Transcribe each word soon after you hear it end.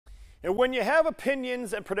And when you have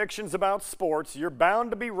opinions and predictions about sports, you're bound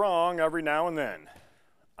to be wrong every now and then.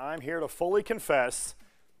 I'm here to fully confess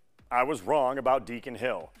I was wrong about Deacon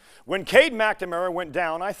Hill. When Cade McNamara went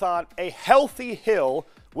down, I thought a healthy Hill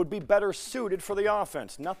would be better suited for the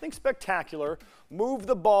offense. Nothing spectacular. Move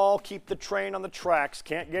the ball, keep the train on the tracks.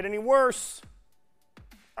 Can't get any worse.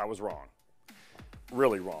 I was wrong.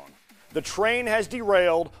 Really wrong. The train has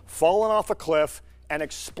derailed, fallen off a cliff, and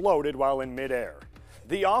exploded while in midair.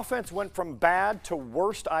 The offense went from bad to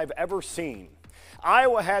worst I've ever seen.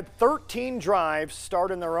 Iowa had 13 drives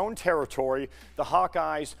start in their own territory. The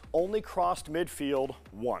Hawkeyes only crossed midfield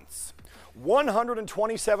once.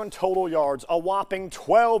 127 total yards, a whopping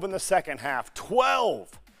 12 in the second half.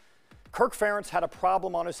 12! Kirk Ferentz had a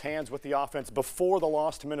problem on his hands with the offense before the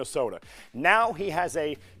loss to Minnesota. Now he has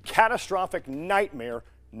a catastrophic nightmare.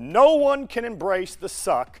 No one can embrace the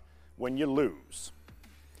suck when you lose.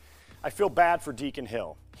 I feel bad for Deacon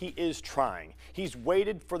Hill. He is trying. He's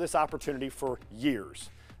waited for this opportunity for years.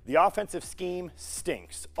 The offensive scheme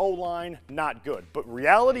stinks. O-line, not good. But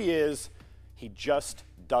reality is, he just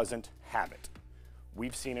doesn't have it.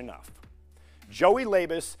 We've seen enough. Joey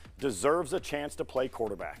Labus deserves a chance to play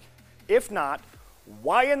quarterback. If not,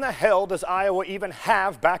 why in the hell does Iowa even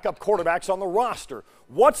have backup quarterbacks on the roster?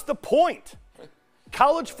 What's the point?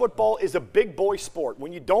 College football is a big boy sport.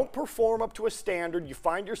 When you don't perform up to a standard, you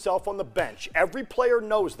find yourself on the bench. Every player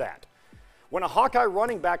knows that. When a Hawkeye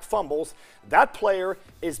running back fumbles, that player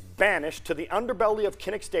is banished to the underbelly of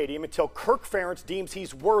Kinnick Stadium until Kirk Ferentz deems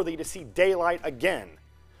he's worthy to see daylight again.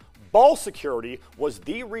 Ball security was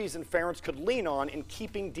the reason Ferentz could lean on in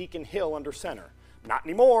keeping Deacon Hill under center. Not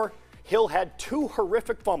anymore. Hill had 2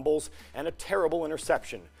 horrific fumbles and a terrible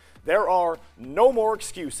interception. There are no more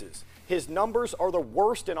excuses. His numbers are the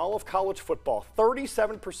worst in all of college football,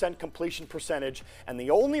 37% completion percentage, and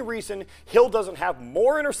the only reason Hill doesn't have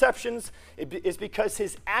more interceptions is because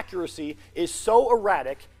his accuracy is so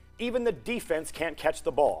erratic, even the defense can't catch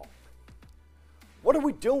the ball. What are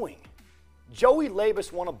we doing? Joey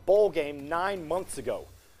Labus won a bowl game 9 months ago.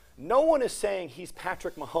 No one is saying he's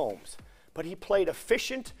Patrick Mahomes, but he played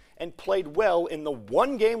efficient and played well in the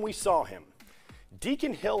one game we saw him.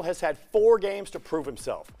 Deacon Hill has had 4 games to prove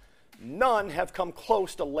himself. None have come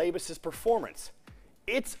close to Labus's performance.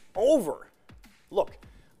 It's over. Look,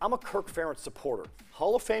 I'm a Kirk Ferentz supporter,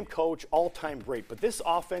 Hall of Fame coach, all-time great, but this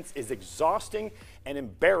offense is exhausting and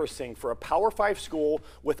embarrassing for a Power 5 school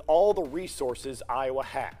with all the resources Iowa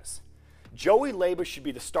has. Joey Labus should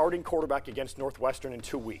be the starting quarterback against Northwestern in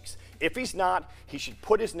 2 weeks. If he's not, he should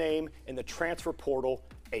put his name in the transfer portal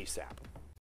ASAP.